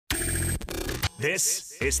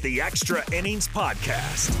This is the Extra Innings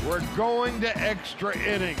Podcast. We're going to extra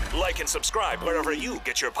innings. Like and subscribe wherever you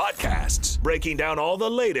get your podcasts. Breaking down all the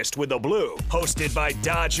latest with the Blue. Hosted by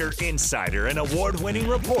Dodger insider and award-winning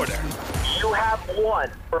reporter. You have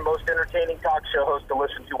one for most entertaining talk show host to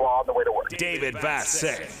listen to while on the way to work. David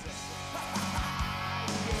Vassegh.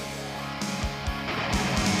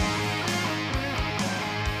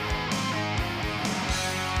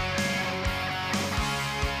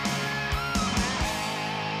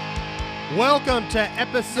 Welcome to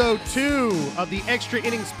episode 2 of the Extra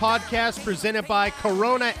Innings Podcast presented by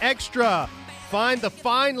Corona Extra. Find the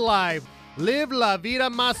fine life. Live la vida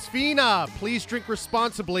más fina. Please drink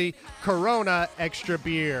responsibly. Corona Extra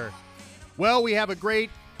Beer. Well, we have a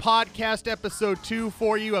great podcast episode 2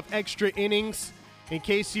 for you of Extra Innings. In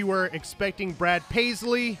case you were expecting Brad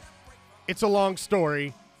Paisley, it's a long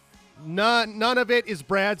story. None of it is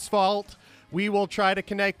Brad's fault. We will try to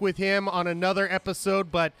connect with him on another episode,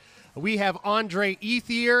 but we have Andre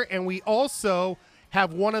Ethier, and we also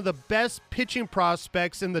have one of the best pitching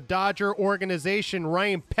prospects in the Dodger organization,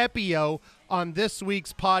 Ryan Pepiot, on this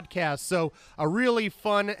week's podcast. So a really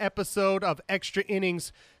fun episode of Extra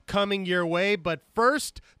Innings coming your way. But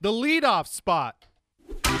first, the leadoff spot.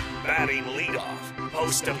 Batting leadoff,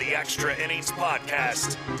 host of the Extra Innings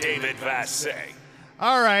Podcast, David Vassegh.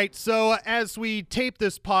 All right, so as we tape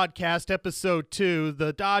this podcast, episode 2,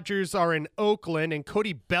 the Dodgers are in Oakland, and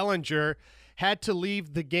Cody Bellinger had to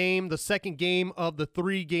leave the game, the second game of the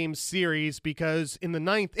 3-game series, because in the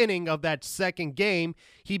 9th inning of that second game,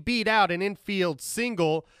 he beat out an infield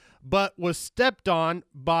single, but was stepped on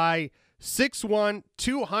by 6'1",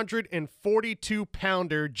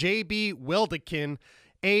 242-pounder J.B. Wildekin,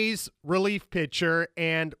 A's relief pitcher,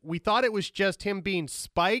 and we thought it was just him being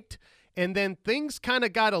spiked. And then things kind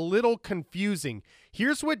of got a little confusing.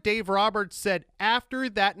 Here's what Dave Roberts said after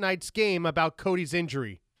that night's game about Cody's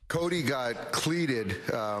injury. Cody got cleated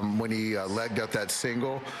when he legged out that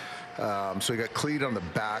single. So he got cleated on the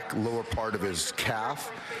back, lower part of his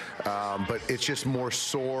calf. But it's just more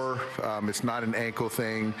sore. It's not an ankle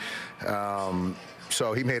thing.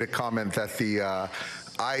 So he made a comment that the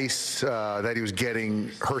ice that he was getting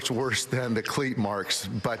hurts worse than the cleat marks,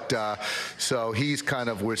 but so he's kind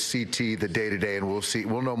of with CT the day-to-day, and we'll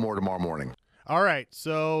know more tomorrow morning. All right,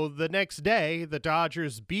 so the next day, the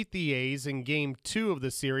Dodgers beat the A's in Game 2 of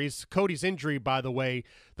the series. Cody's injury, by the way,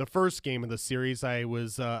 the first game of the series, I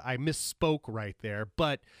misspoke right there.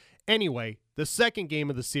 But anyway, the second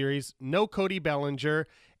game of the series, no Cody Bellinger,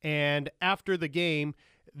 and after the game,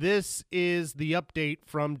 this is the update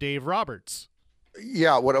from Dave Roberts.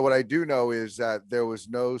 Yeah, what I do know is that there was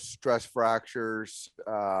no stress fractures.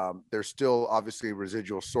 There's still obviously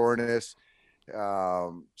residual soreness.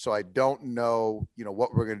 So I don't know,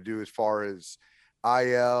 what we're going to do as far as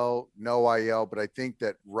IL, no IL, but I think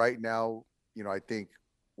that right now, I think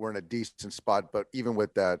we're in a decent spot. But even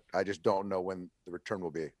with that, I just don't know when the return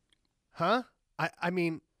will be. Huh? I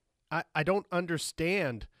mean, I don't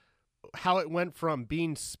understand how it went from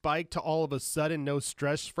being spiked to all of a sudden no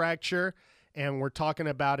stress fracture. And we're talking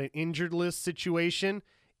about an injured list situation.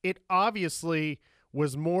 It obviously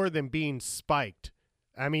was more than being spiked.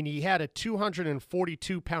 I mean, he had a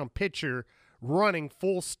 242-pound pitcher running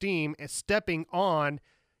full steam and stepping on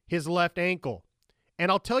his left ankle.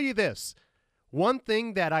 And I'll tell you this, one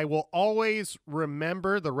thing that I will always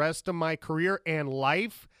remember the rest of my career and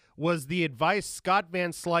life was the advice Scott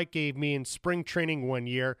Van Slyke gave me in spring training one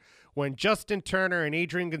year when Justin Turner and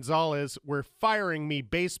Adrian Gonzalez were firing me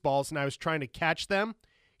baseballs and I was trying to catch them.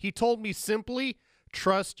 He told me simply,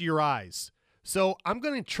 trust your eyes. So I'm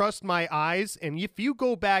going to trust my eyes, and if you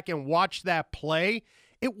go back and watch that play,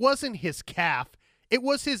 it wasn't his calf. It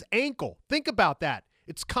was his ankle. Think about that.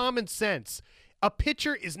 It's common sense. A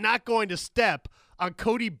pitcher is not going to step on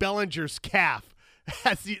Cody Bellinger's calf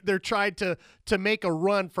as they're trying to make a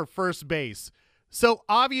run for first base. So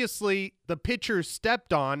obviously the pitcher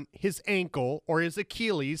stepped on his ankle or his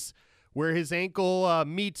Achilles, where his ankle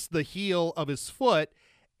meets the heel of his foot,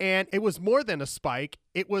 and it was more than a spike.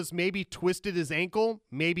 It was maybe twisted his ankle,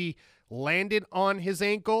 maybe landed on his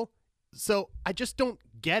ankle. So I just don't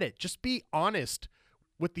get it. Just be honest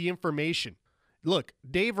with the information. Look,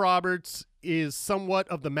 Dave Roberts is somewhat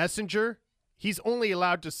of the messenger. He's only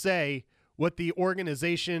allowed to say what the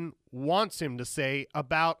organization wants him to say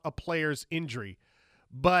about a player's injury.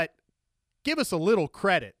 But give us a little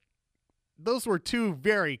credit. Those were two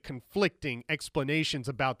very conflicting explanations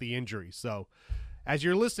about the injury. So as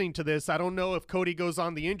you're listening to this, I don't know if Cody goes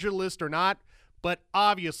on the injured list or not, but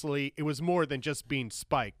obviously it was more than just being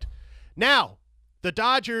spiked. Now, The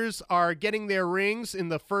Dodgers are getting their rings in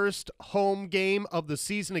the first home game of the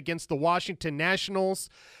season against the Washington Nationals.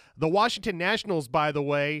 The Washington Nationals, by the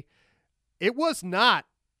way, it was not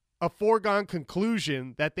a foregone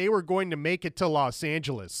conclusion that they were going to make it to Los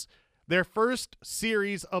Angeles. Their first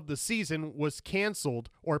series of the season was canceled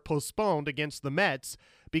or postponed against the Mets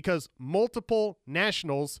because multiple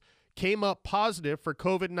Nationals came up positive for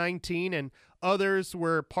COVID-19 and others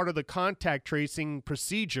were part of the contact tracing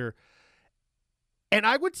procedure. And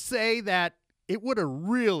I would say that it would have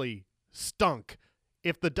really stunk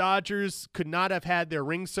if the Dodgers could not have had their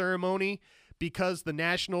ring ceremony because the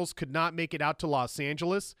Nationals could not make it out to Los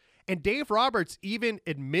Angeles. And Dave Roberts even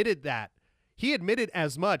admitted that. He admitted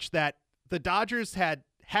as much that the Dodgers had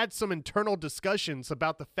some internal discussions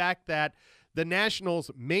about the fact that the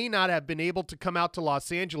Nationals may not have been able to come out to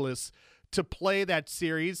Los Angeles to play that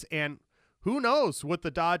series, and who knows what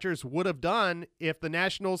the Dodgers would have done if the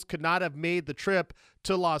Nationals could not have made the trip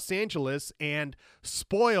to Los Angeles and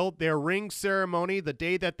spoiled their ring ceremony the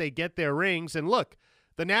day that they get their rings. And look,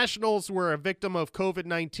 the Nationals were a victim of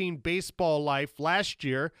COVID-19 baseball life last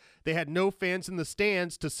year. They had no fans in the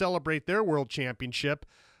stands to celebrate their world championship.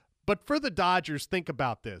 But for the Dodgers, think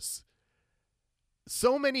about this.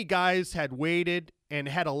 So many guys had waited and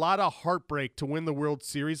had a lot of heartbreak to win the World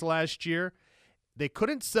Series last year. They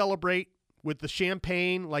couldn't celebrate with the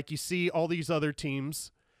champagne like you see all these other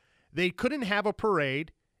teams. They couldn't have a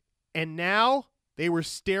parade. And now they were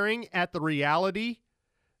staring at the reality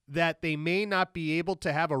that they may not be able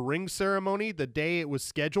to have a ring ceremony the day it was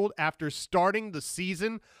scheduled after starting the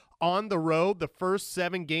season on the road the first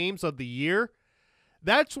 7 games of the year.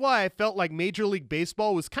 That's why I felt like Major League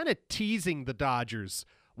Baseball was kind of teasing the Dodgers.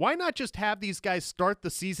 Why not just have these guys start the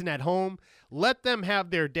season at home, let them have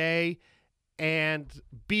their day, and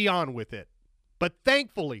be on with it? But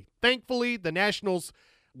thankfully, the Nationals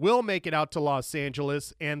will make it out to Los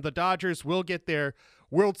Angeles, and the Dodgers will get their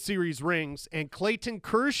World Series rings. And Clayton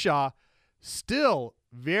Kershaw still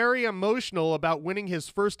very emotional about winning his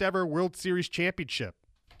first ever World Series championship.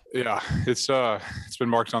 Yeah, it's been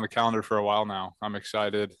marked on the calendar for a while now. I'm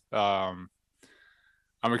excited. I'm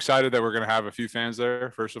excited that we're going to have a few fans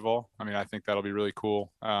there, first of all. I mean, I think that'll be really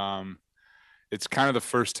cool. It's kind of the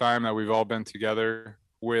first time that we've all been together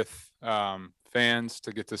with fans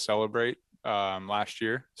to get to celebrate last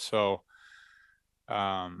year. So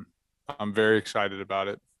I'm very excited about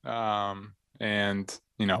it. And,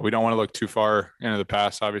 you know, we don't want to look too far into the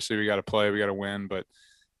past. Obviously, we got to play, we got to win, but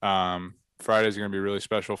Friday's going to be really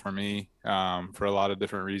special for me for a lot of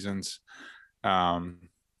different reasons. And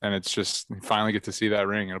it's just finally get to see that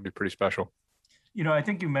ring. It'll be pretty special. You know, I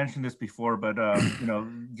think you mentioned this before, but, you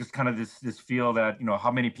know, just kind of this feel that, you know,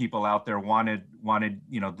 how many people out there wanted,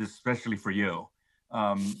 you know, this especially for you.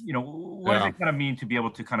 You know, what does it kind of mean to be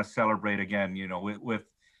able to kind of celebrate again, you know,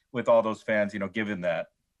 with all those fans, you know, given that?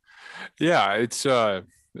 Yeah, it's I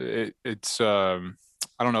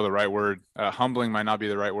don't know the right word. Humbling might not be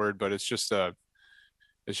the right word, but it's just a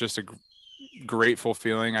grateful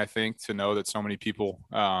feeling, I think, to know that so many people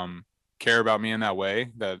care about me in that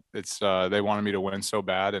way, that it's they wanted me to win so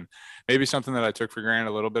bad. And maybe something that I took for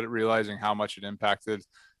granted a little bit, realizing how much it impacted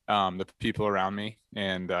the people around me,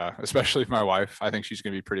 and especially my wife. I think she's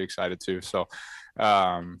going to be pretty excited too. So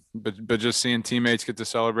but just seeing teammates, get to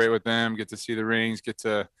celebrate with them, get to see the rings, get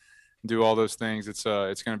to do all those things, it's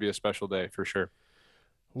going to be a special day for sure.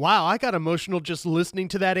 Wow, I got emotional just listening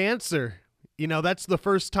to that answer. You know, that's the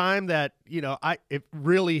first time that, you know, it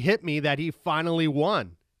really hit me that he finally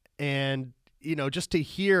won. And, you know, just to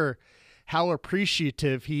hear how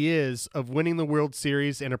appreciative he is of winning the World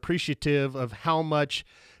Series and appreciative of how much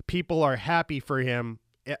people are happy for him,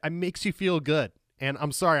 it makes you feel good. And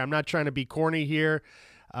I'm sorry, I'm not trying to be corny here,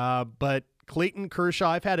 but Clayton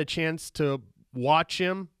Kershaw, I've had a chance to watch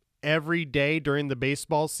him every day during the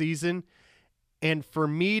baseball season. And for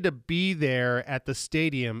me to be there at the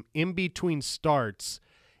stadium in between starts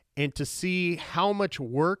and to see how much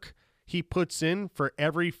work he puts in for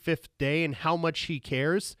every 5th day and how much he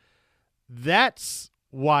cares, that's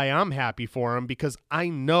why I'm happy for him, because I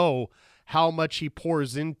know how much he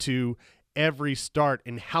pours into every start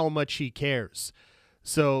and how much he cares.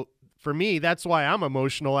 So for me, that's why I'm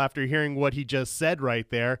emotional after hearing what he just said right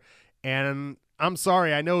there. And I'm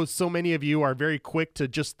sorry, I know so many of you are very quick to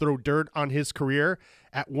just throw dirt on his career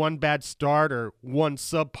at one bad start or one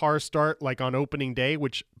subpar start like on opening day,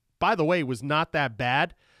 which, by the way, was not that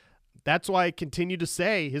bad. That's why I continue to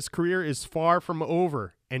say his career is far from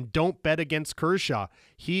over, and don't bet against Kershaw.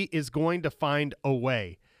 He is going to find a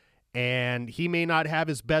way, and he may not have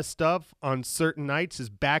his best stuff on certain nights. His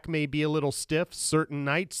back may be a little stiff certain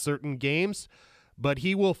nights, certain games, but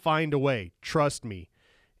he will find a way. Trust me.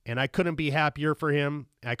 And I couldn't be happier for him.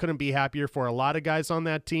 I couldn't be happier for a lot of guys on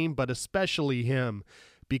that team, but especially him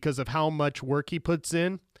because of how much work he puts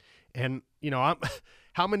in. And,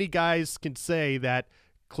 how many guys can say that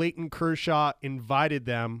Clayton Kershaw invited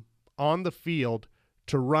them on the field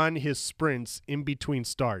to run his sprints in between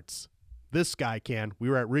starts? This guy can. We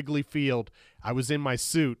were at Wrigley Field. I was in my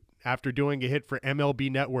suit after doing a hit for MLB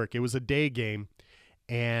Network. It was a day game,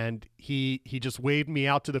 and he just waved me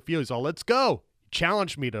out to the field. He's all, let's go.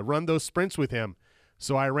 Challenged me to run those sprints with him,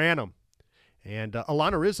 so I ran them. And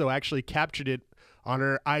Alana Rizzo actually captured it on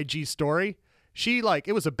her IG story.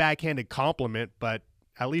 It was a backhanded compliment, but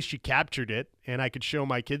at least she captured it, and I could show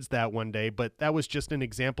my kids that one day. But that was just an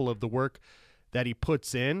example of the work that he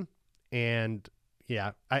puts in, and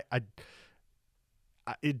yeah,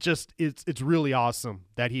 it's really awesome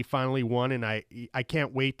that he finally won, and I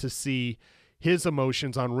can't wait to see his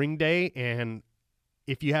emotions on ring day. And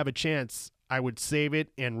if you have a chance, I would save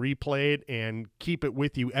it and replay it and keep it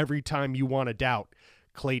with you every time you want to doubt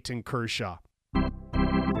Clayton Kershaw.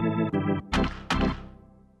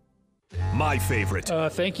 My favorite.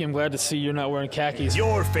 Thank you. I'm glad to see you're not wearing khakis.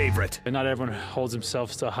 Your favorite. And not everyone holds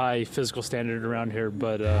himself to a high physical standard around here,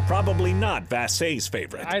 but... Probably not Vassay's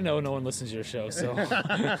favorite. I know no one listens to your show, so...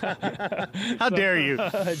 How dare you?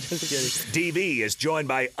 Just kidding. DV is joined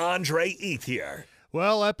by Andre Ethier.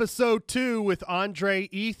 Well, episode 2 with Andre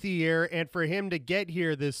Ethier, and for him to get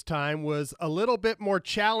here this time was a little bit more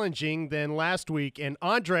challenging than last week. And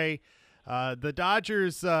Andre, the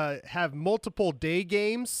Dodgers have multiple day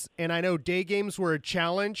games, and I know day games were a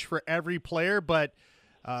challenge for every player, but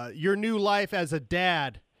your new life as a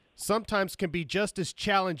dad sometimes can be just as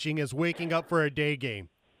challenging as waking up for a day game.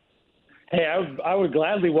 Hey, I would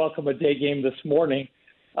gladly welcome a day game this morning.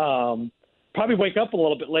 Probably wake up a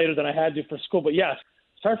little bit later than I had to for school. But, yes,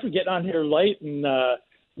 sorry for getting on here late and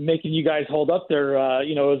making you guys hold up there.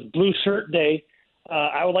 It was Blue Shirt Day.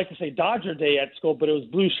 I would like to say Dodger Day at school, but it was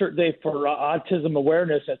Blue Shirt Day for autism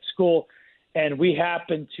awareness at school. And we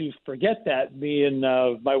happened to forget that, me and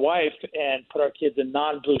my wife, and put our kids in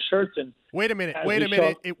non-blue shirts. And Wait a minute.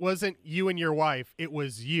 It wasn't you and your wife. It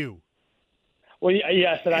was you. Well,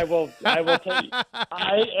 yes, and I will tell you,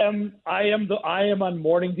 I am on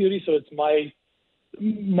morning duty, so it's my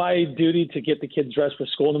duty to get the kids dressed for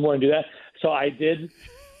school in the morning. Do that, so I did,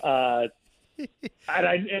 and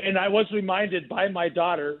I was reminded by my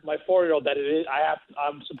daughter, my 4-year-old, that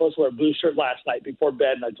I'm supposed to wear a blue shirt last night before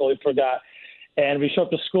bed, and I totally forgot. And we show up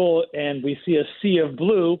to school, and we see a sea of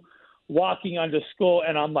blue walking onto school,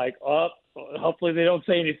 and I'm like, oh, hopefully they don't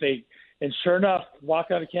say anything. And sure enough,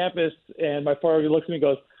 walk onto campus, and my 4-year-old looks at me and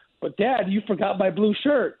goes, but, Dad, you forgot my blue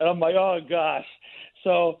shirt. And I'm like, oh, gosh.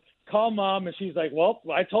 So call Mom, and she's like, well,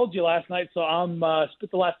 I told you last night, so I'm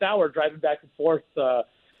spent the last hour driving back and forth,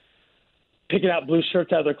 picking out blue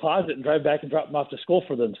shirts out of their closet and drive back and drop them off to school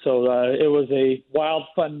for them. So it was a wild,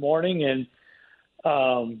 fun morning. And,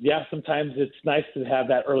 sometimes it's nice to have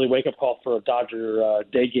that early wake-up call for a Dodger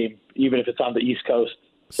day game, even if it's on the East Coast.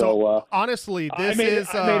 So honestly, I made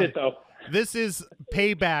it, though. This is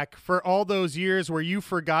payback for all those years where you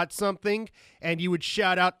forgot something and you would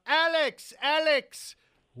shout out, Alex,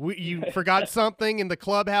 you forgot something in the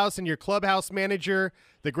clubhouse, and your clubhouse manager,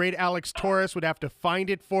 the great Alex Torres, would have to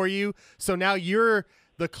find it for you. So now you're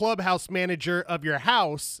the clubhouse manager of your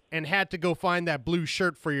house and had to go find that blue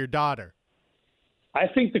shirt for your daughter. I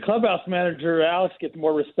think the clubhouse manager, Alex, gets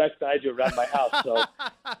more respect than I do around my house. So,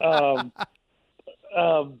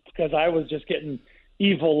 because I was just getting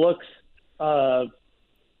evil looks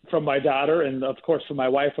from my daughter, and of course from my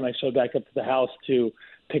wife when I showed back up to the house to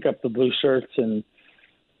pick up the blue shirts, and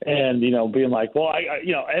being like, well,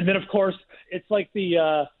 and then of course it's like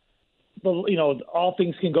the all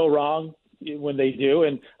things can go wrong when they do,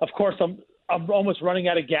 and of course I'm almost running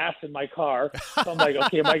out of gas in my car. So I'm like,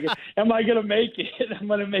 okay, am I gonna make it? I'm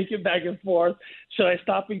gonna make it back and forth. Should I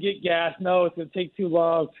stop and get gas? No, it's gonna take too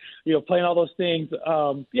long. Playing all those things.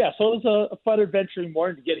 So it was a fun adventuring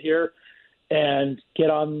morning to get here and get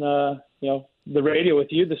on the radio with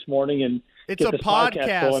you this morning. And it's a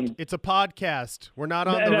podcast. It's a podcast. We're not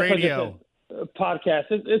on the radio. Podcast.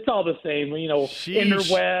 It's all the same.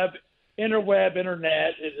 Interweb,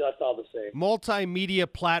 internet, that's all the same.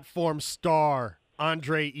 Multimedia platform star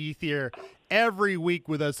Andre Ethier every week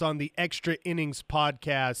with us on the Extra Innings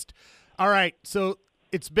podcast. All right, so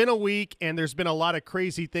it's been a week, and there's been a lot of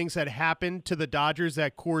crazy things that happened to the Dodgers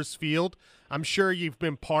at Coors Field. I'm sure you've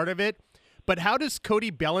been part of it. But how does Cody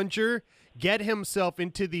Bellinger get himself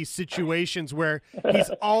into these situations where he's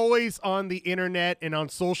always on the internet and on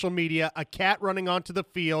social media, a cat running onto the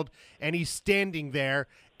field, and he's standing there,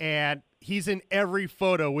 and he's in every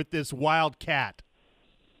photo with this wild cat.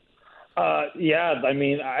 Yeah, I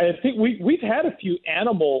mean, I think we've had a few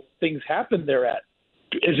animal things happen there at.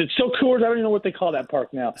 Is it still Coors? I don't even know what they call that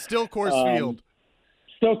park now. Still Coors Field.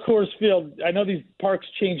 Still Coors Field. I know these parks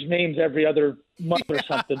change names every other month or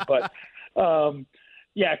something, but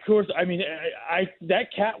yeah, Coors. I mean,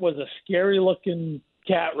 that cat was a scary looking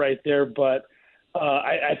cat right there. But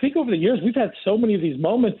I think over the years we've had so many of these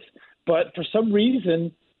moments, but for some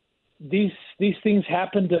reason these things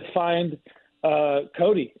happen to find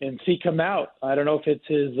Cody and seek him out. I don't know if it's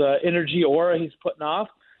his energy aura he's putting off,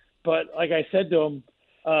 but like I said to him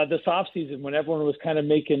this offseason when everyone was kind of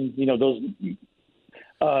making, those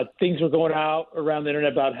things were going out around the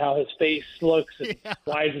internet about how his face looks and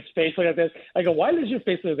why is his face like that. I go, why does your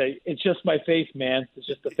face look like that? It's just my face, man. It's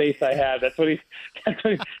just the face I have. That's what he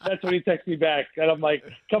texted me back. And I'm like,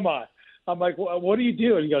 come on. I'm like, what do you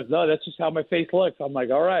do? And he goes, no, that's just how my face looks. I'm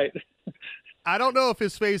like, all right. I don't know if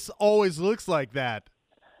his face always looks like that.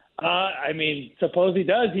 I mean, suppose he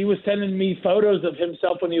does. He was sending me photos of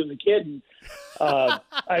himself when he was a kid. And,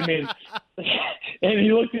 I mean, and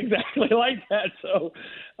he looked exactly like that. So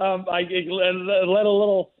I let a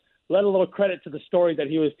little credit to the story that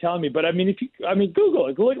he was telling me. But I mean, Google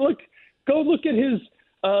it. Go look at his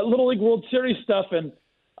Little League World Series stuff, and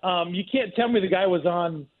you can't tell me the guy was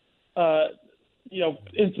on.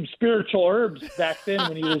 In some spiritual herbs back then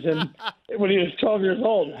when he was 12 years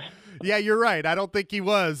old. Yeah, you're right. I don't think he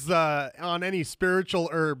was on any spiritual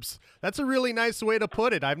herbs. That's a really nice way to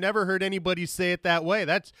put it. I've never heard anybody say it that way.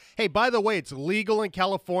 Hey, by the way, it's legal in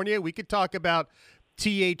California. We could talk about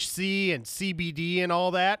THC and CBD and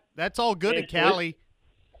all that. That's all good in Cali.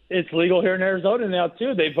 It's legal here in Arizona now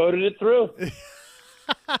too. They voted it through.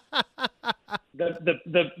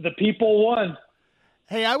 The people won.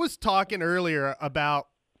 Hey, I was talking earlier about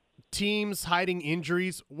teams hiding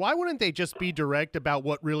injuries. Why wouldn't they just be direct about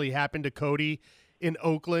what really happened to Cody in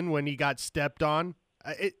Oakland when he got stepped on?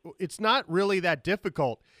 It's not really that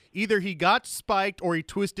difficult. Either he got spiked or he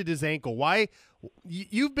twisted his ankle. Why?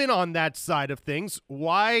 You've been on that side of things.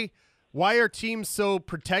 Why are teams so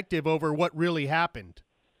protective over what really happened?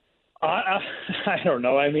 I don't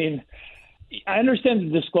know. I mean, I understand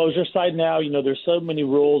the disclosure side now. There's so many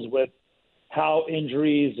rules with how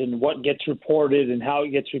injuries and what gets reported and how it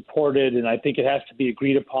gets reported. And I think it has to be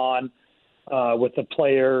agreed upon with the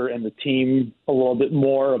player and the team a little bit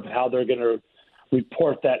more of how they're going to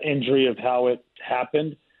report that injury, of how it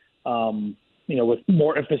happened, with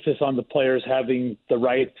more emphasis on the players having the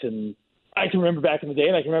rights. And I can remember back in the day,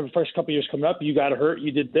 and I can remember the first couple of years coming up, you got hurt,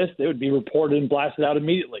 you did this, they would be reported and blasted out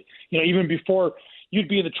immediately. Even before you'd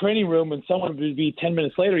be in the training room and someone would be 10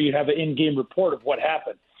 minutes later, you'd have an in-game report of what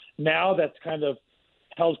happened. Now that's kind of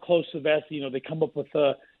held close to the vest. They come up with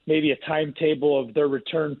maybe a timetable of their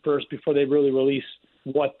return first before they really release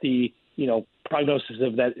what the, prognosis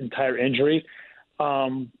of that entire injury. But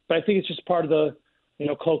I think it's just part of the,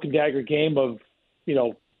 cloak and dagger game of,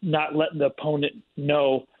 not letting the opponent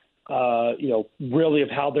know, really of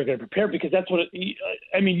how they're going to prepare, because that's what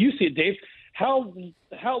you see it, Dave. How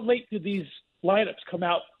late do these lineups come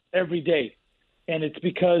out every day? And it's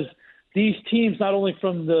because these teams, not only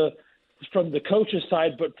from the coach's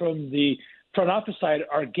side, but from the front office side,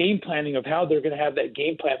 are game planning of how they're going to have that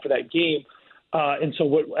game plan for that game. And so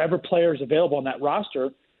whatever player is available on that roster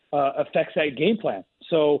affects that game plan.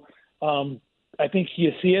 So I think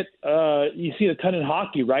you see it a ton in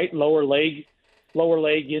hockey, right? Lower leg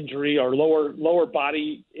injury or lower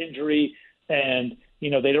body injury. And, they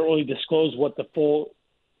don't really disclose what the full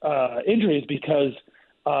injury is because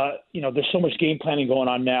there's so much game planning going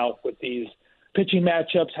on now with these pitching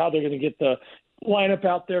matchups, how they're going to get the lineup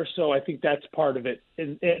out there. So I think that's part of it,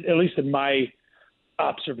 at least in my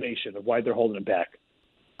observation of why they're holding it back.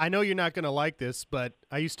 I know you're not going to like this, but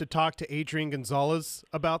I used to talk to Adrian Gonzalez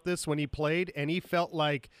about this when he played, and he felt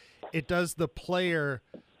like it does the player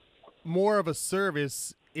more of a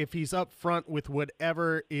service if he's up front with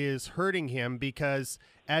whatever is hurting him, because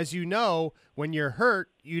as you know, when you're hurt,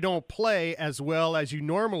 you don't play as well as you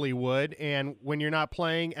normally would. And when you're not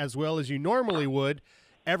playing as well as you normally would,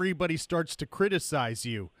 everybody starts to criticize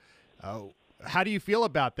you. How do you feel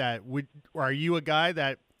about that? Are you a guy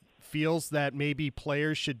that feels that maybe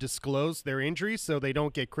players should disclose their injuries so they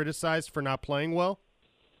don't get criticized for not playing well?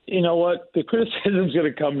 You know what? The criticism's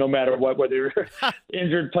going to come no matter what, whether you're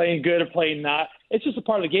injured, playing good, or playing not. It's just a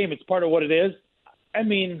part of the game. It's part of what it is. I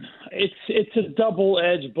mean, it's a double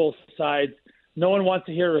edge, both sides. No one wants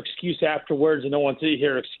to hear an excuse afterwards, and no one wants to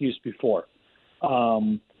hear an excuse before.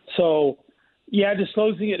 So, yeah,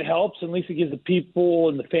 disclosing it helps. At least it gives the people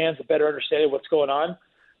and the fans a better understanding of what's going on.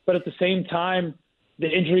 But at the same time, the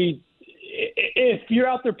injury if you're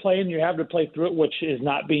out there playing, you're having to play through it, which is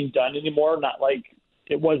not being done anymore, not like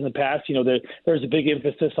it was in the past. There's a big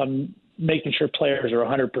emphasis on making sure players are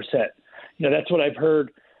 100%. That's what I've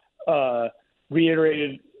heard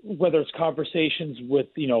reiterated, whether it's conversations with,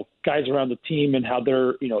 guys around the team and how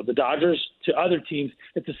they're, the Dodgers to other teams,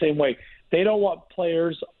 it's the same way. They don't want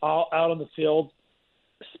players out on the field,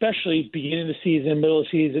 especially beginning of the season, middle of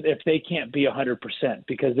the season, if they can't be 100%,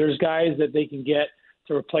 because there's guys that they can get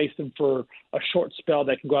to replace them for a short spell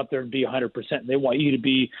that can go out there and be 100%. And they want you to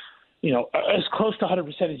be, as close to 100%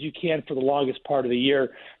 as you can for the longest part of the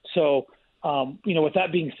year. So, with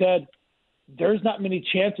that being said, there's not many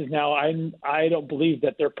chances now. I don't believe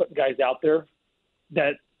that they're putting guys out there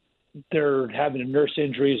that they're having to nurse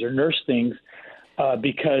injuries or nurse things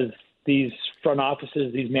because these front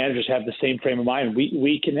offices, these managers have the same frame of mind.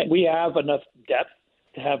 We have enough depth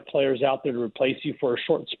to have players out there to replace you for a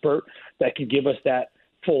short spurt that can give us that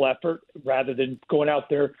full effort rather than going out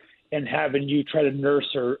there and having you try to nurse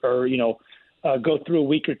or go through a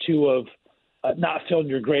week or two of not feeling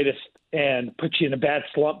your greatest and put you in a bad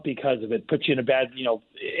slump because of it, put you in a bad,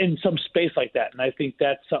 in some space like that. And I think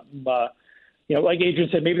that's something, like Adrian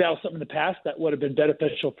said, maybe that was something in the past that would have been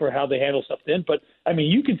beneficial for how they handle stuff then. But, I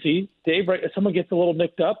mean, you can see, Dave, right, if someone gets a little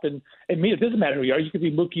nicked up, and it doesn't matter who you are. You could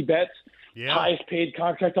be Mookie Betts, highest paid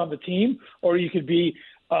contract on the team, or you could be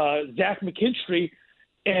Zach McKinstry.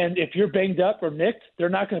 And if you're banged up or nicked, they're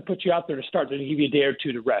not going to put you out there to start. They're going to give you a day or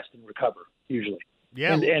two to rest and recover, usually.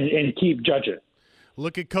 Yeah. And keep judging.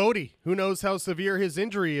 Look at Cody. Who knows how severe his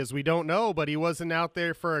injury is? We don't know, but he wasn't out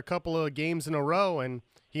there for a couple of games in a row, and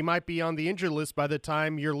he might be on the injured list by the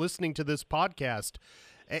time you're listening to this podcast.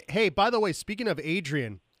 Hey, by the way, speaking of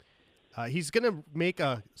Adrian, he's going to make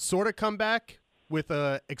a sort of comeback with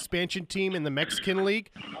a expansion team in the Mexican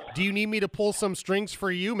League. Do you need me to pull some strings for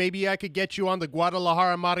you? Maybe I could get you on the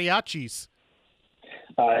Guadalajara Mariachis.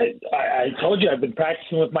 I told you I've been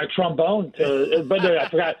practicing with my trombone, but I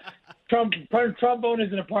forgot. Trombone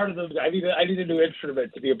isn't a part of the. I need a new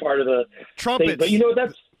instrument to be a part of the trumpets. Thing.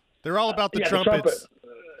 But they're all about the trumpets.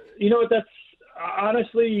 Trumpet. That's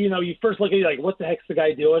honestly, you first look at it like, what the heck's the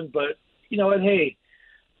guy doing? But hey,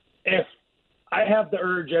 if I have the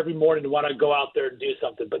urge every morning to want to go out there and do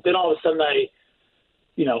something, but then all of a sudden I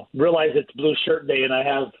realize it's Blue Shirt Day and I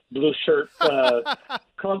have Blue Shirt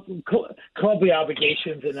clubly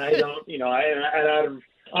obligations, and I don't, I'd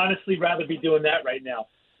honestly rather be doing that right now.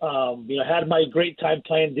 Had my great time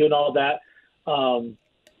playing, doing all that.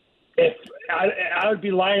 If I would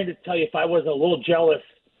be lying to tell you if I was a little jealous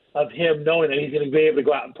of him knowing that he's going to be able to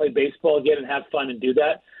go out and play baseball again and have fun and do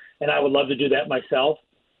that. And I would love to do that myself.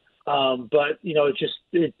 But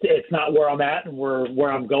it's not where I'm at and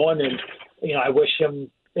where I'm going. And, I wish him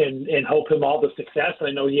and hope him all the success. I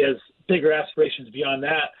know he has bigger aspirations beyond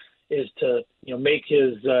that, is to, make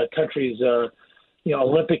his country's,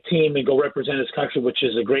 Olympic team and go represent his country, which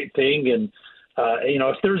is a great thing. And,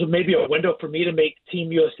 if there's maybe a window for me to make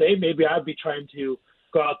Team USA, maybe I'd be trying to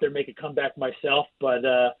go out there and make a comeback myself. But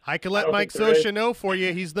I could let Mike Scioscia know for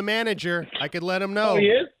you. He's the manager. I could let him know. Oh, he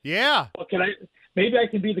is? Yeah. Well, maybe I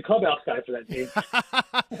can be the clubhouse guy for that team.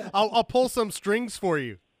 I'll pull some strings for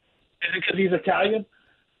you. Is it because he's Italian?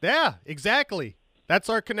 Yeah, exactly. That's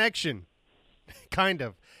our connection. Kind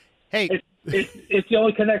of. Hey, it's the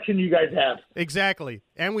only connection you guys have. Exactly.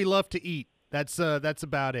 And we love to eat. That's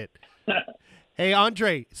about it. Hey,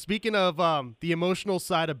 Andre, speaking of the emotional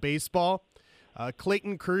side of baseball,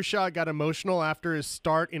 Clayton Kershaw got emotional after his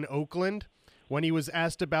start in Oakland when he was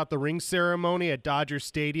asked about the ring ceremony at Dodger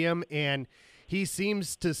Stadium, and he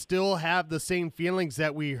seems to still have the same feelings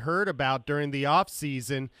that we heard about during the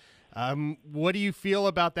offseason. What do you feel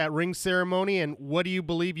about that ring ceremony, and what do you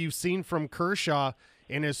believe you've seen from Kershaw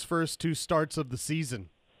in his first two starts of the season?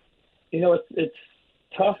 It's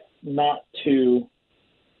tough not to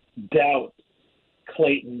doubt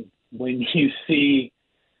Clayton when you see,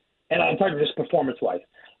 and I'm talking just performance-wise,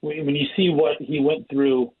 when you see what he went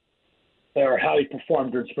through or how he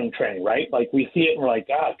performed during spring training, right? Like, we see it and we're like,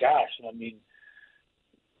 oh, gosh, I mean,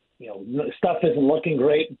 stuff isn't looking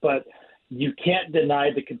great, but you can't deny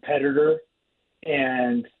the competitor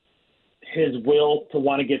and his will to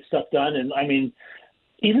want to get stuff done. And, I mean,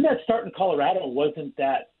 even that start in Colorado wasn't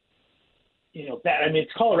that,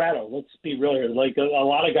 it's Colorado. Let's be real here. Like, a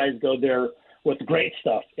lot of guys go there with great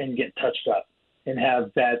stuff and get touched up and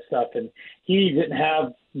have bad stuff. And he didn't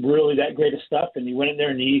have really that great of stuff. And he went in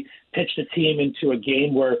there and he pitched a team into a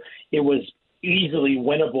game where it was easily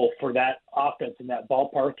winnable for that offense in that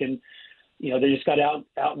ballpark. And, they just got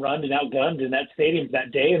outrun and outgunned in that stadium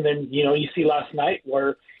that day. And then, you see last night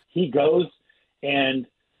where he goes and,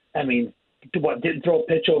 I mean, didn't throw a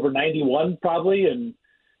pitch over 91 probably, and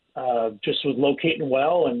just was locating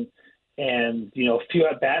well, and a few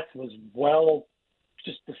at bats was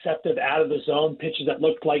just deceptive out of the zone, pitches that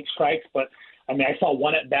looked like strikes. But I mean, I saw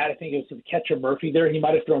one at bat. I think it was to the catcher Murphy there. He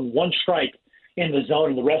might have thrown one strike in the zone,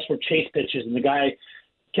 and the rest were chase pitches, and the guy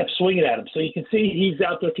kept swinging at him. So you can see he's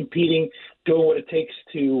out there competing, doing what it takes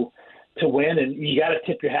to win, and you got to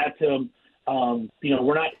tip your hat to him.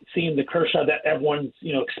 We're not seeing the Kershaw that everyone,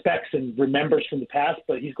 expects and remembers from the past,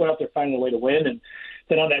 but he's going out there finding a way to win. And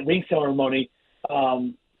then on that ring ceremony,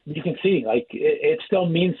 you can see, like, it still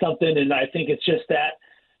means something, and I think it's just that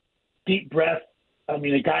deep breath. I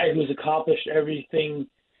mean, a guy who's accomplished everything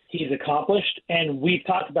he's accomplished, and we've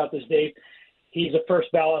talked about this, Dave, he's a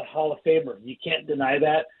first-ballot Hall of Famer. You can't deny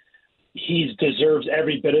that. He deserves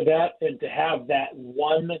every bit of that, and to have that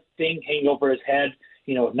one thing hang over his head,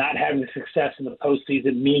 not having the success in the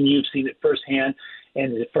postseason, me and you have seen it firsthand,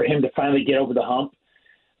 and for him to finally get over the hump,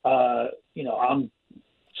 I'm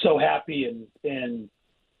so happy and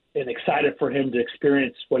excited for him to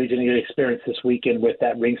experience what he's going to experience this weekend with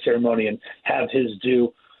that ring ceremony and have his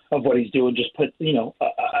due of what he's doing. Just put,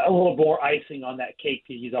 a little more icing on that cake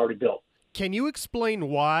that he's already built. Can you explain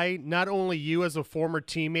why not only you as a former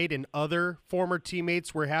teammate and other former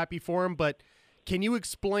teammates were happy for him, but can you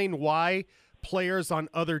explain why players on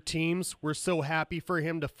other teams were so happy for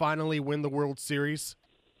him to finally win the World Series?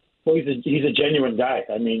 Well, he's a genuine guy.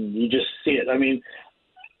 I mean, you just see it. I mean,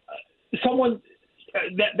 someone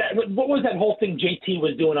what was that whole thing JT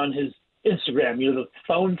was doing on his Instagram? The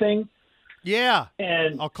phone thing. Yeah.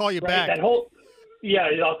 And I'll call you right, back. That whole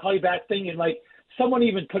I'll call you back thing, and like someone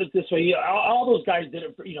even put it this way: all those guys did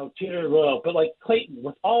it, 2 in a row. But like Clayton,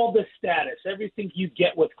 with all this status, everything you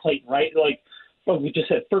get with Clayton, right? Like what we just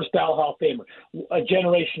said, first ballot Hall of Famer, a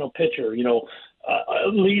generational pitcher.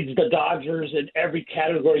 Leads the Dodgers in every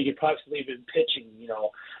category you could possibly been pitching.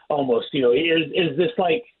 Almost. Is this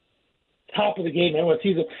like top of the game? Everyone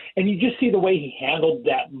sees him, and you just see the way he handled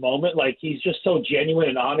that moment. Like he's just so genuine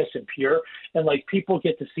and honest and pure, and like people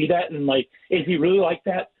get to see that. And like, is he really like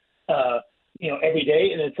that? Every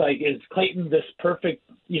day. And it's like, is Clayton this perfect,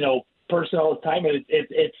 person all the time? And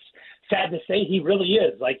it's sad to say he really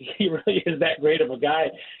is. Like, he really is that great of a guy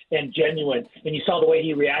and genuine. And you saw the way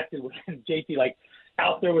he reacted when JT, like,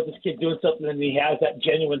 out there with this kid doing something, and he has that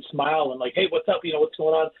genuine smile and like, hey, what's up? What's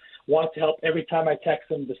going on? Wants to help. Every time I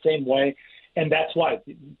text him the same way. And that's why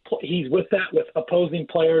he's with that with opposing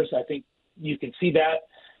players. I think you can see that,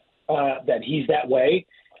 that he's that way.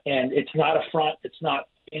 And it's not a front. It's not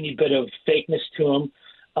any bit of fakeness to him.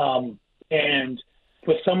 And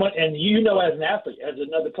with someone, and as an athlete, as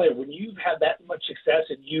another player, when you've had that much success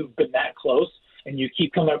and you've been that close and you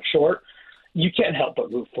keep coming up short, you can't help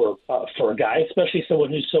but root for a guy, especially someone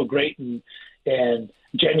who's so great and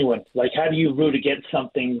genuine. Like, how do you root against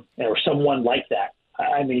something or someone like that?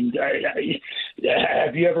 I mean,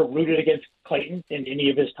 have you ever rooted against Clayton in any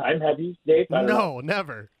of his time? Have you, Dave? No,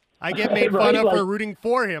 never. I get made fun of for rooting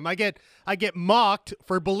for him. I get mocked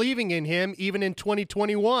for believing in him, even in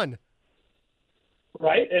 2021.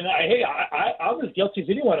 Right, and I was guilty as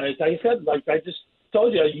anyone. I said, like I just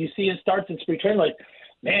told you, you see it starts in spring training, like,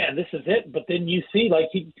 man, this is it. But then you see, like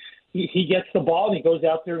he gets the ball and he goes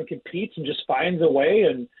out there and competes and just finds a way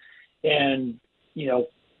and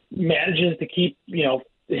manages to keep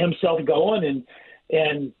himself going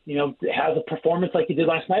and has a performance like he did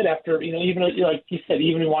last night after, even like you said,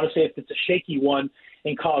 even you want to say if it's a shaky one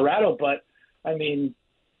in Colorado, but I mean,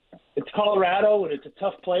 it's Colorado and it's a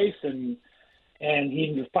tough place and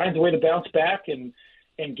he finds a way to bounce back and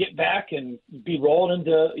get back and be rolling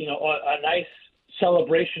into, a nice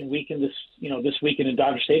celebration weekend this weekend in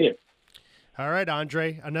Dodger Stadium. All right,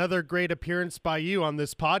 Andre, another great appearance by you on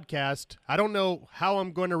this podcast. I don't know how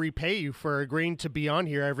I'm going to repay you for agreeing to be on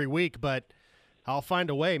here every week, but I'll find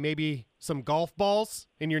a way. Maybe some golf balls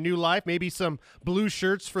in your new life, maybe some blue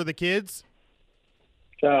shirts for the kids.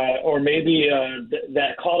 Or maybe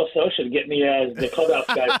that call to social to get me as the clubhouse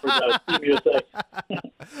guy for the Team USA.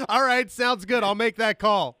 All right, sounds good. I'll make that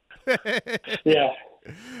call. Yeah.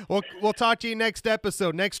 We'll talk to you next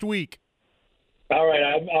episode, next week. All right,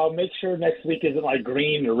 I'll make sure next week isn't like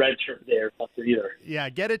green or red shirt day or something either. Yeah,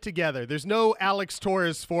 get it together. There's no Alex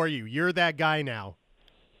Torres for you. You're that guy now.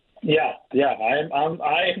 Yeah. I am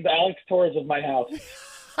the Alex Torres of my house.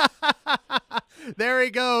 There he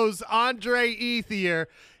goes, Andre Ethier.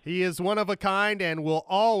 He is one of a kind and will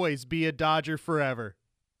always be a Dodger forever.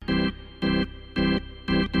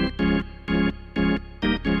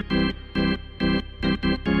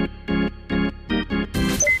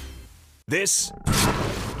 This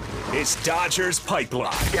It's Dodgers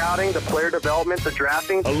Pipeline. Scouting, the player development, the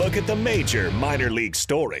drafting. A look at the major minor league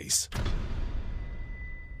stories.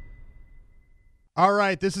 All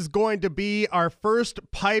right, this is going to be our first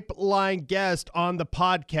Pipeline guest on the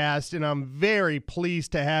podcast, and I'm very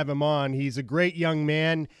pleased to have him on. He's a great young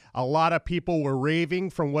man. A lot of people were raving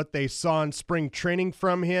from what they saw in spring training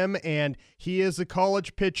from him, and he is a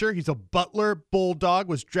college pitcher. He's a Butler Bulldog,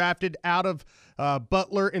 was drafted out of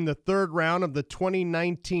Butler in the 3rd round of the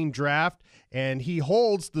 2019 draft, and he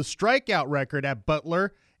holds the strikeout record at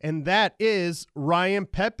Butler, and that is Ryan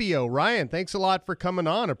Pepiot. Ryan, thanks a lot for coming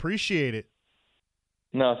on. Appreciate it.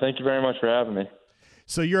 No, thank you very much for having me.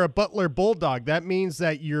 So you're a Butler Bulldog. That means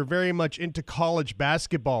that you're very much into college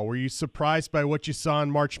basketball. Were you surprised by what you saw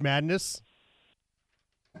in March Madness?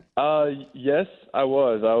 Yes, I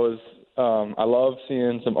was. I love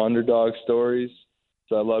seeing some underdog stories.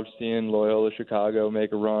 So I loved seeing Loyola Chicago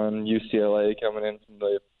make a run, UCLA coming in from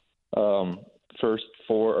the first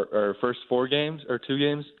 4 games or 2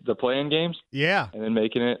 games, the play-in games. Yeah. And then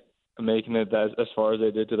making it as far as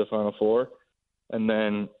they did to the Final Four. And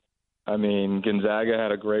then, I mean, Gonzaga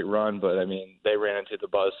had a great run, but, I mean, they ran into the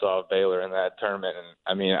buzzsaw of Baylor in that tournament. And,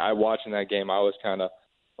 I mean, watching that game, I was kind of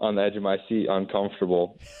on the edge of my seat,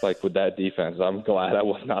 uncomfortable, like with that defense. I'm glad I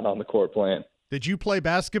was not on the court playing. Did you play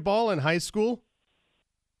basketball in high school?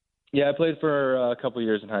 Yeah, I played for a couple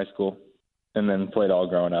years in high school and then played all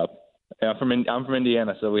growing up. I'm from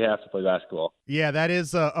Indiana, so we have to play basketball. Yeah, that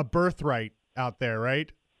is a birthright out there,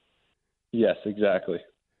 right? Yes, exactly.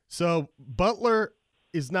 So Butler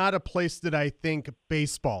is not a place that I think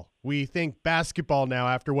baseball. We think basketball now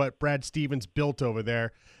after what Brad Stevens built over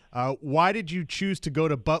there. Why did you choose to go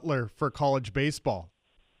to Butler for college baseball?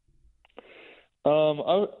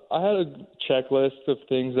 I had a checklist of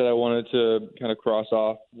things that I wanted to kind of cross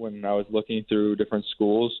off when I was looking through different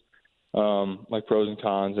schools, like pros and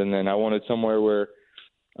cons. And then I wanted somewhere where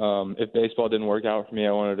if baseball didn't work out for me,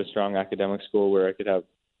 I wanted a strong academic school where I could have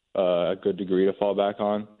a good degree to fall back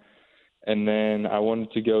on. And then I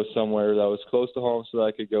wanted to go somewhere that was close to home so that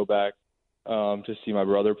I could go back to see my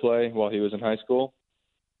brother play while he was in high school.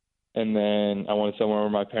 And then I wanted somewhere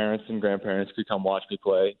where my parents and grandparents could come watch me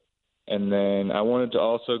play. And then I wanted to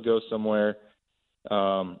also go somewhere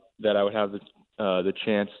that I would have the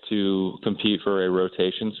chance to compete for a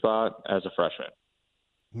rotation spot as a freshman.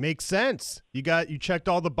 Makes sense. You checked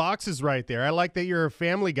all the boxes right there. I like that you're a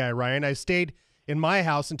family guy, Ryan. I stayed in my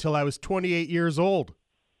house until I was 28 years old.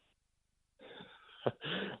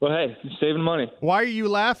 Well, hey, you're saving money. Why are you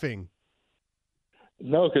laughing?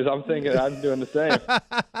 No, because I'm thinking I'm doing the same.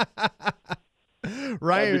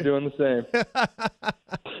 Ryan, I'll be doing the same.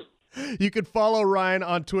 You can follow Ryan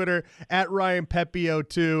on Twitter at Ryan Pepiot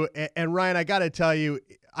too. And Ryan, I got to tell you,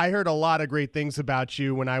 I heard a lot of great things about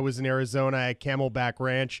you when I was in Arizona at Camelback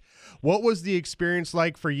Ranch. What was the experience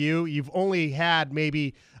like for you? You've only had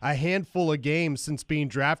maybe a handful of games since being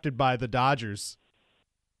drafted by the Dodgers.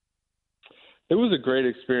 It was a great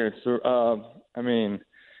experience. I mean,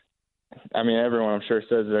 everyone I'm sure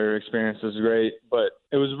says their experience was great, but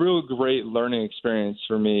it was a real great learning experience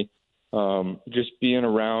for me. Just being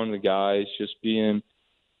around the guys, just being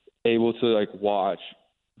able to like watch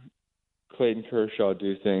Clayton Kershaw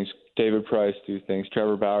do things, David Price do things,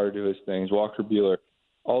 Trevor Bauer do his things, Walker Buehler,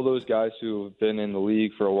 all those guys who have been in the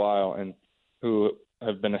league for a while and who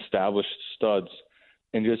have been established studs.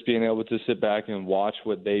 And just being able to sit back and watch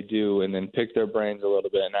what they do and then pick their brains a little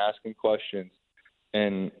bit and ask them questions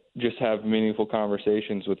and just have meaningful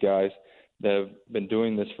conversations with guys that have been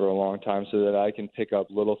doing this for a long time so that I can pick up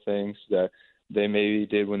little things that they maybe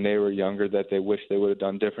did when they were younger that they wish they would have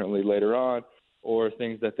done differently later on, or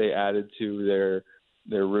things that they added to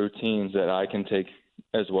their routines that I can take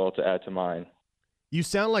as well to add to mine. You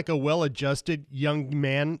sound like a well-adjusted young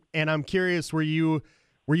man, and I'm curious, were you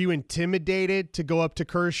intimidated to go up to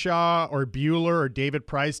Kershaw or Buehler or David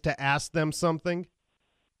Price to ask them something?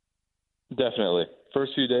 Definitely.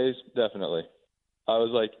 First few days, definitely.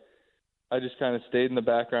 I just kind of stayed in the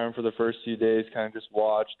background for the first few days, kind of just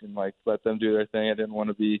watched and like let them do their thing. I didn't want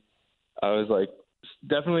to be, I was like,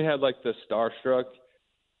 definitely had like the starstruck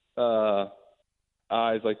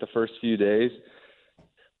eyes like the first few days.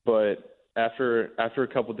 But after a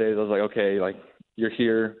couple of days, I was like, okay, like you're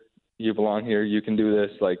here. You belong here. You can do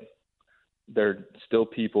this. Like, they're still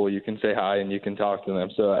people. You can say hi and you can talk to them.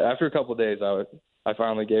 So after a couple of days, I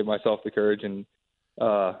finally gave myself the courage and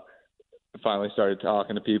finally started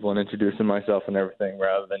talking to people and introducing myself and everything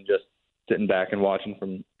rather than just sitting back and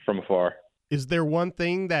watching from afar. Is there one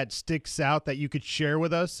thing that sticks out that you could share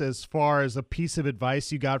with us as far as a piece of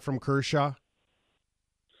advice you got from Kershaw?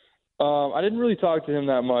 I didn't really talk to him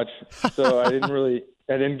that much, so I didn't really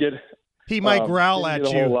I didn't get. He might growl didn't at get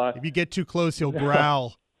a whole you. lot. If you get too close, he'll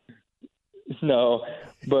growl. No,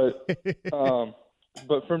 but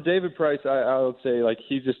from David Price, I would say like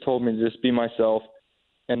he just told me to just be myself,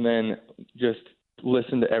 and then just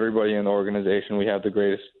listen to everybody in the organization. We have the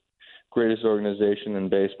greatest organization in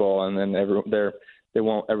baseball, and then they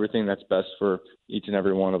want everything that's best for each and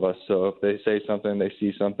every one of us. So if they say something, they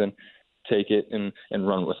see something, take it and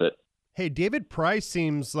run with it. Hey, David Price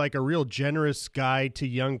seems like a real generous guy to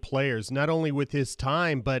young players, not only with his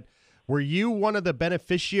time, but were you one of the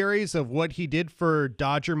beneficiaries of what he did for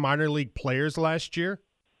Dodger minor league players last year?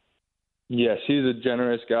 Yes, he's a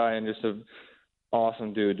generous guy and just an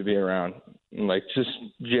awesome dude to be around. Like, just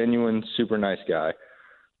genuine, super nice guy.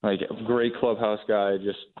 Like, a great clubhouse guy.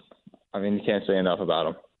 Just, I mean, you can't say enough about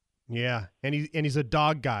him. Yeah, and he's a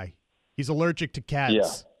dog guy. He's allergic to cats. Yeah.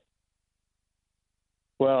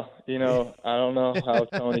 Well, I don't know how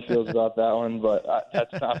Tony feels about that one, but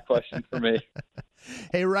that's not a question for me.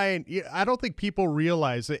 Hey, Ryan, I don't think people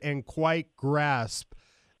realize it and quite grasp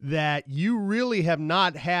that you really have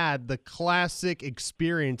not had the classic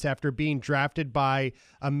experience after being drafted by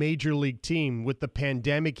a major league team with the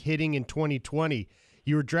pandemic hitting in 2020.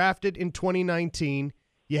 You were drafted in 2019.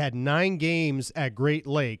 You had 9 games at Great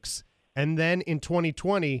Lakes. And then in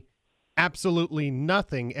 2020, absolutely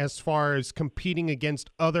nothing as far as competing against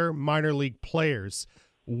other minor league players.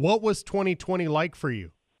 What was 2020 like for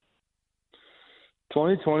you?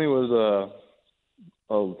 2020 was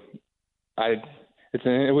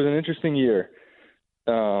it was an interesting year,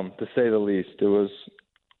 to say the least.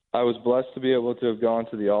 I was blessed to be able to have gone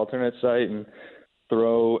to the alternate site and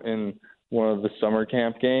throw in one of the summer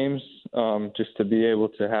camp games, just to be able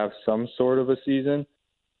to have some sort of a season.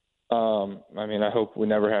 I mean, I hope we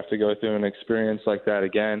never have to go through an experience like that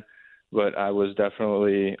again, but I was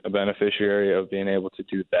definitely a beneficiary of being able to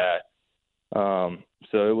do that.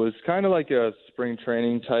 So it was kind of like a spring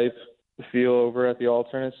training type feel over at the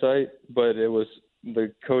alternate site, but it was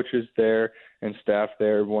the coaches there and staff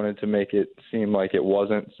there wanted to make it seem like it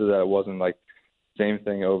wasn't, so that it wasn't like same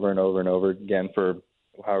thing over and over and over again for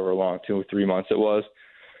however long, 2 or 3 months it was.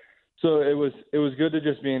 So it was good to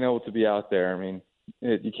just being able to be out there. I mean,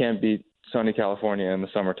 you can't beat sunny California in the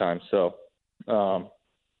summertime. So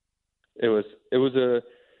it was a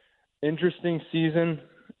interesting season,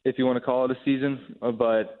 if you want to call it a season,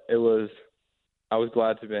 but I was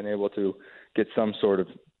glad to have been able to get some sort of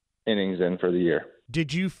innings in for the year.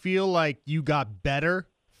 Did you feel like you got better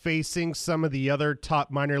facing some of the other top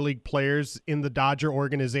minor league players in the Dodger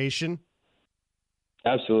organization?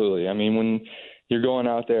 Absolutely. I mean, when you're going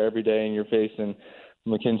out there every day and you're facing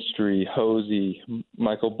McKinstry, Hosey,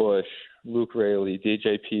 Michael Busch, Luke Raley,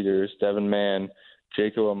 DJ Peters, Devin Mann,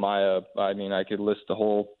 Jacob Amaya, I mean, I could list the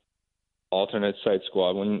whole alternate site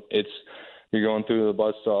squad. When you're going through the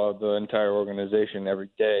buzzsaw of the entire organization every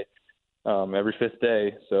day, every 5th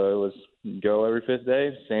day. So it was go every 5th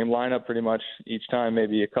day, same lineup pretty much each time,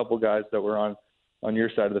 maybe a couple guys that were on your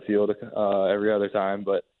side of the field every other time,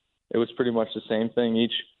 but it was pretty much the same thing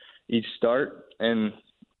each start. And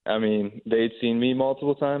I mean, they'd seen me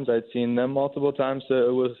multiple times, I'd seen them multiple times,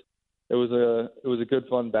 so it was a good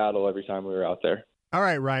fun battle every time we were out there. All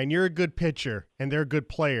right, Ryan, you're a good pitcher and they're good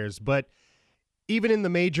players, but even in the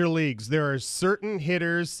major leagues, there are certain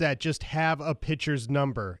hitters that just have a pitcher's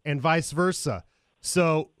number and vice versa.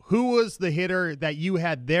 So who was the hitter that you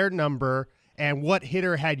had their number and what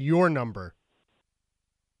hitter had your number?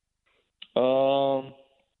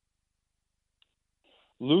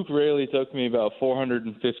 Luke Raley took me about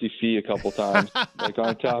 450 feet a couple times, like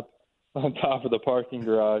on top of the parking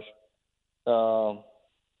garage.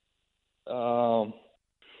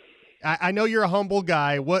 I know you're a humble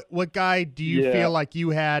guy. What guy do you feel like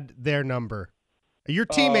you had their number? You're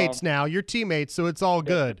teammates now. You're teammates, so it's all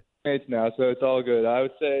good. Teammates now, so it's all good. I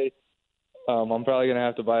would say I'm probably going to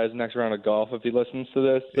have to buy his next round of golf if he listens to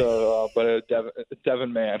this. So, but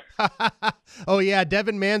Devin Mann. Oh, yeah,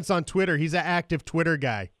 Devin Mann's on Twitter. He's an active Twitter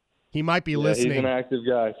guy. He might be listening. He's an active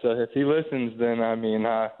guy. So if he listens, then, I mean,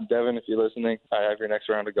 Devin, if you're listening, I have your next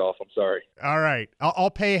round of golf. I'm sorry. All right.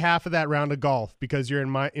 I'll pay half of that round of golf because you're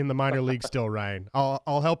in the minor league still, Ryan.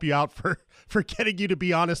 I'll help you out for getting you to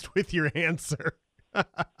be honest with your answer.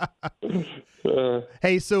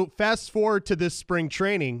 Hey, so fast forward to this spring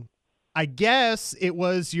training. I guess it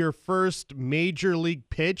was your first major league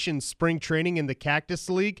pitch in spring training in the Cactus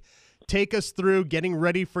League. Take us through getting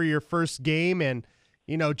ready for your first game and,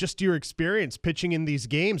 just your experience pitching in these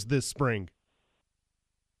games this spring.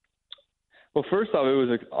 Well, first off, it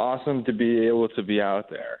was awesome to be able to be out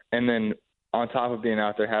there. And then on top of being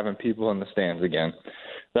out there, having people in the stands again.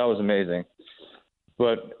 That was amazing.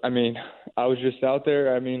 But I mean, I was just out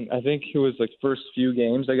there. I mean, I think it was like first few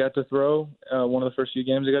games I got to throw. One of the first few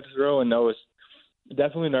games I got to throw, and I was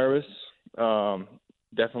definitely nervous,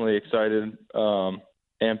 definitely excited,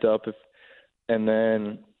 amped up. And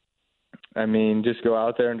then, I mean, just go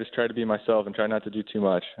out there and just try to be myself and try not to do too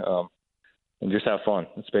much, and just have fun.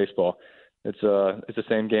 It's baseball. It's the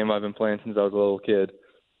same game I've been playing since I was a little kid.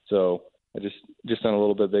 So I just on a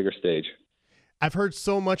little bit bigger stage. I've heard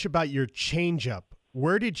so much about your changeup.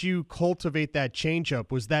 Where did you cultivate that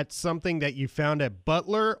changeup? Was that something that you found at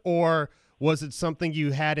Butler, or was it something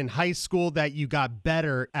you had in high school that you got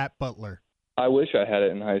better at Butler? I wish I had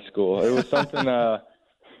it in high school. It was something.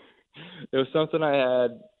 It was something I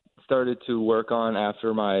had started to work on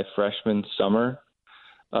after my freshman summer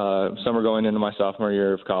going into my sophomore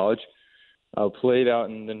year of college. I played out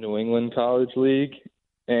in the New England College League,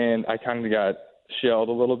 and I kind of got shelled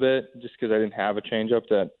a little bit just because I didn't have a changeup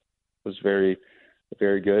that was very,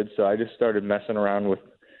 very good. So I just started messing around with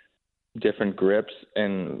different grips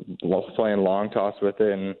and playing long toss with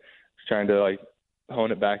it and trying to like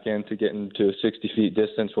hone it back in to get into 60 feet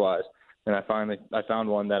distance wise. And I found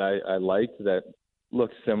one that I liked that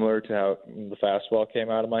looked similar to how the fastball came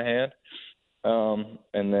out of my hand,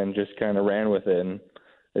 and then just kind of ran with it, and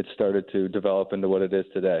it started to develop into what it is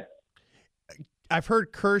today. I've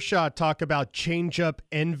heard Kershaw talk about changeup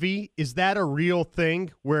envy. Is that a real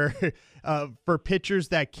thing where for pitchers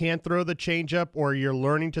that can't throw the changeup, or you're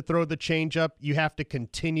learning to throw the changeup, you have to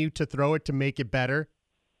continue to throw it to make it better?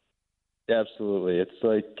 Absolutely. It's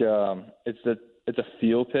like it's a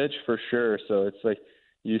feel pitch for sure. So it's like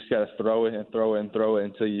you just got to throw it and throw it and throw it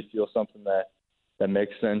until you feel something that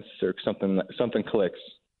makes sense or something clicks.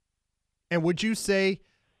 And would you say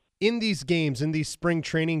in these games, in these spring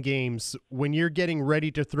training games, when you're getting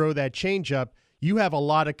ready to throw that changeup, you have a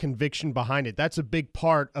lot of conviction behind it? That's a big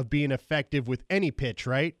part of being effective with any pitch,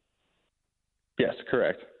 right? Yes,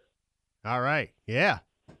 correct. All right. Yeah.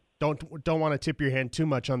 Don't want to tip your hand too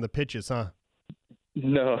much on the pitches, huh?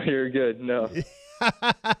 No, you're good. No.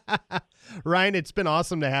 Ryan, it's been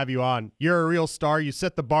awesome to have you on. You're a real star. You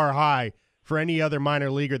set the bar high for any other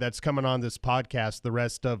minor leaguer that's coming on this podcast the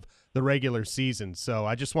rest of the regular season. So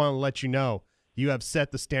I just want to let you know you have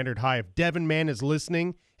set the standard high. If Devin Mann is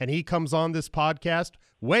listening and he comes on this podcast,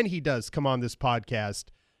 when he does come on this podcast,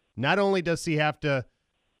 not only does he have to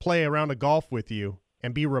play a round of golf with you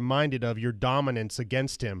and be reminded of your dominance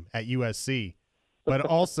against him at USC, but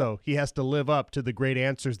also he has to live up to the great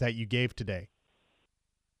answers that you gave today.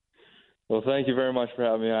 Well, thank you very much for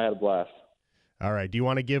having me. I had a blast. All right. Do you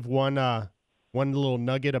want to give one little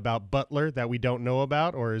nugget about Butler that we don't know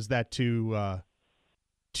about, or is that too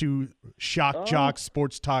shock jock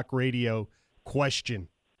sports talk radio question?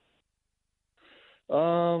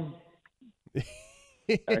 Actually,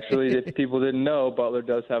 if people didn't know, Butler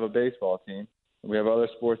does have a baseball team. We have other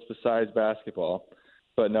sports besides basketball.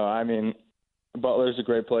 But no, I mean, Butler's a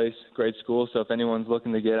great place, great school. So if anyone's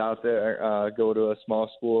looking to get out there, go to a small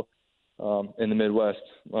school in the Midwest,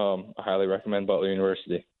 I highly recommend Butler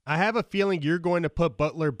University. I have a feeling you're going to put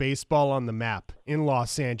Butler baseball on the map in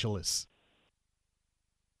Los Angeles.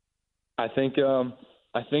 I think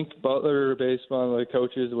Butler baseball, the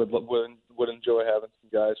coaches would enjoy having some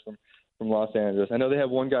guys from Los Angeles. I know they have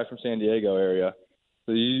one guy from San Diego area.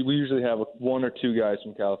 So we usually have one or two guys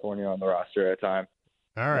from California on the roster at a time.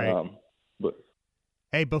 All right.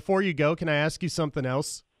 Hey, before you go, can I ask you something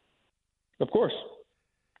else? Of course.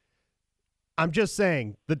 I'm just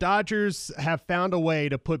saying, the Dodgers have found a way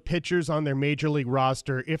to put pitchers on their major league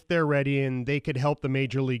roster if they're ready and they could help the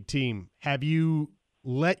major league team. Have you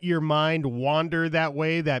let your mind wander that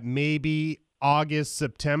way, that maybe August,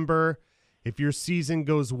 September, if your season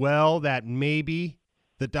goes well, that maybe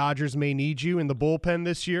the Dodgers may need you in the bullpen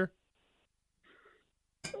this year?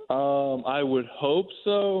 I would hope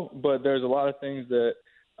so, but there's a lot of things that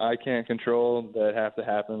I can't control that have to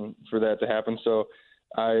happen for that to happen. So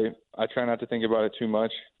I try not to think about it too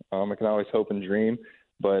much. I can always hope and dream,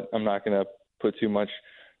 but I'm not going to put too much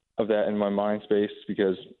of that in my mind space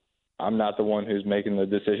because I'm not the one who's making the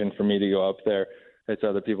decision for me to go up there. It's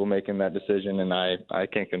other people making that decision, and I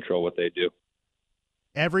can't control what they do.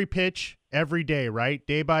 Every pitch, every day, right?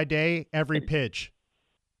 Day by day, every pitch.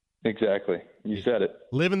 Exactly. You said it.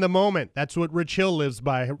 Live in the moment. That's what Rich Hill lives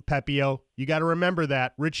by, Pepio. You got to remember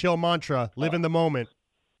that. Rich Hill mantra, live in the moment.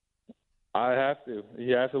 I have to.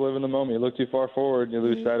 You have to live in the moment. You look too far forward, you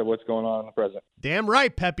lose sight of what's going on in the present. Damn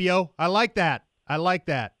right, Pepio. I like that.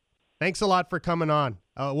 Thanks a lot for coming on.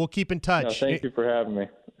 We'll keep in touch. No, thank you for having me.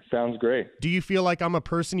 Sounds great. Do you feel like I'm a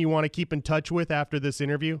person you want to keep in touch with after this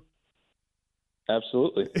interview?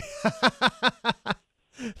 Absolutely.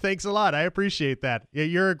 Thanks a lot. I appreciate that. Yeah,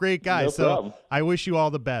 you're a great guy. No problem. I wish you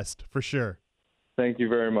all the best for sure. Thank you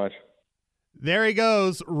very much. There he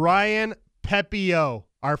goes, Ryan Pepiot,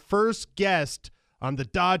 our first guest on the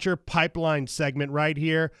Dodger Pipeline segment right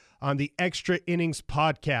here on the Extra Innings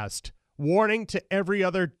podcast. Warning to every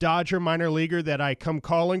other Dodger minor leaguer that I come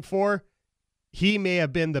calling for, he may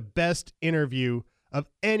have been the best interview of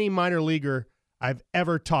any minor leaguer I've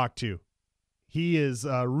ever talked to. He is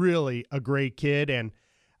really a great kid, and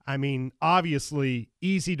I mean, obviously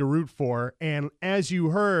easy to root for. And as you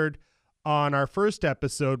heard on our first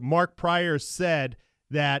episode, Mark Prior said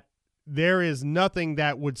that there is nothing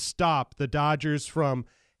that would stop the Dodgers from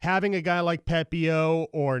having a guy like Pepiot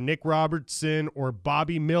or Nick Robertson or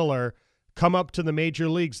Bobby Miller come up to the major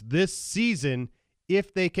leagues this season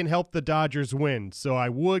if they can help the Dodgers win. So I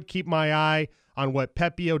would keep my eye on what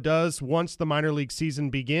Pepiot does once the minor league season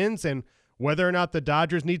begins and whether or not the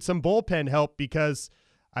Dodgers need some bullpen help, because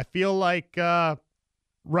I feel like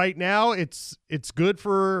right now it's good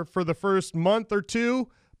for the first month or two,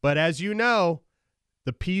 but as you know,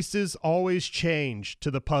 the pieces always change to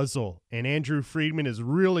the puzzle, and Andrew Friedman is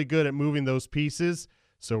really good at moving those pieces.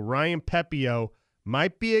 So Ryan Pepiot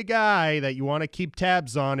might be a guy that you want to keep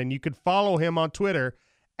tabs on, and you can follow him on Twitter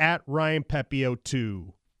at Ryan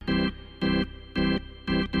Pepiot2.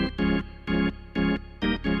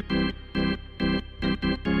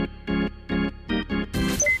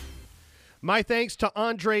 My thanks to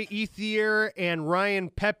Andre Ethier and Ryan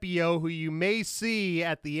Pepiot, who you may see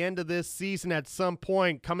at the end of this season at some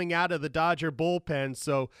point coming out of the Dodger bullpen.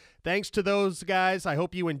 So thanks to those guys. I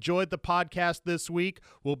hope you enjoyed the podcast this week.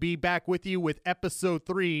 We'll be back with you with episode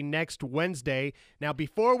 3 next Wednesday. Now,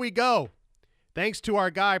 before we go, thanks to our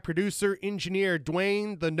guy, producer, engineer,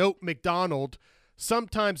 Dwayne the Note McDonald,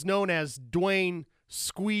 sometimes known as Dwayne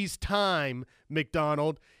Squeeze Time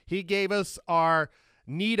McDonald. He gave us our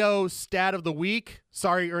Neato stat of the week.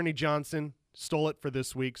 Sorry, Ernie Johnson. Stole it for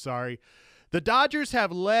this week. Sorry. The Dodgers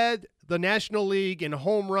have led the National League in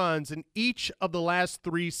home runs in each of the last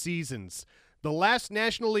 3 seasons. The last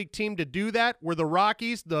National League team to do that were the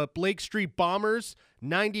Rockies, the Blake Street Bombers,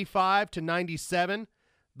 95-97.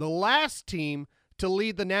 The last team to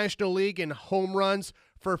lead the National League in home runs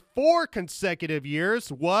for 4 consecutive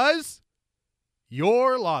years was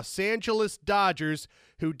your Los Angeles Dodgers,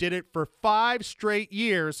 who did it for 5 straight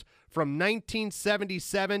years from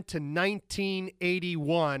 1977 to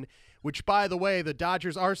 1981, which, by the way, the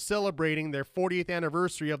Dodgers are celebrating their 40th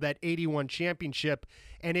anniversary of that 81 championship.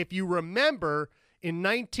 And if you remember, in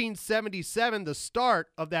 1977, the start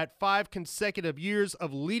of that 5 consecutive years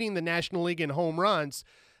of leading the National League in home runs,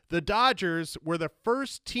 the Dodgers were the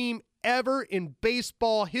first team ever in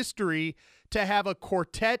baseball history to have a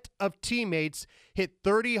quartet of teammates hit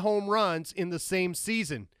 30 home runs in the same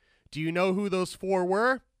season. Do you know who those 4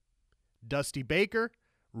 were? Dusty Baker,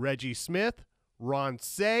 Reggie Smith, Ron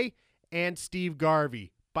Cey, and Steve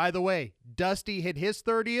Garvey. By the way, Dusty hit his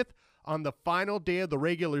 30th on the final day of the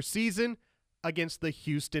regular season against the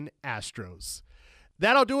Houston Astros.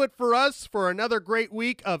 That'll do it for us for another great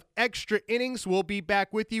week of Extra Innings. We'll be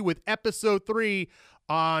back with you with episode 3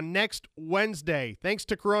 on next Wednesday. Thanks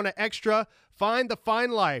to Corona Extra. Find the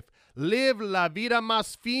fine life. Live la vida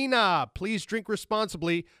más fina. Please drink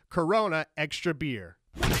responsibly. Corona Extra beer.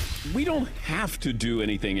 We don't have to do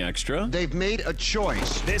anything extra. They've made a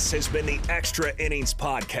choice. This has been the Extra Innings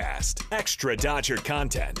Podcast. Extra Dodger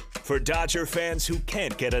content for Dodger fans who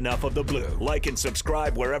can't get enough of the blue. Like and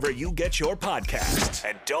subscribe wherever you get your podcasts.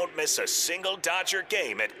 And don't miss a single Dodger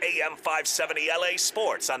game at AM 570 LA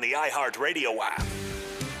Sports on the iHeartRadio app.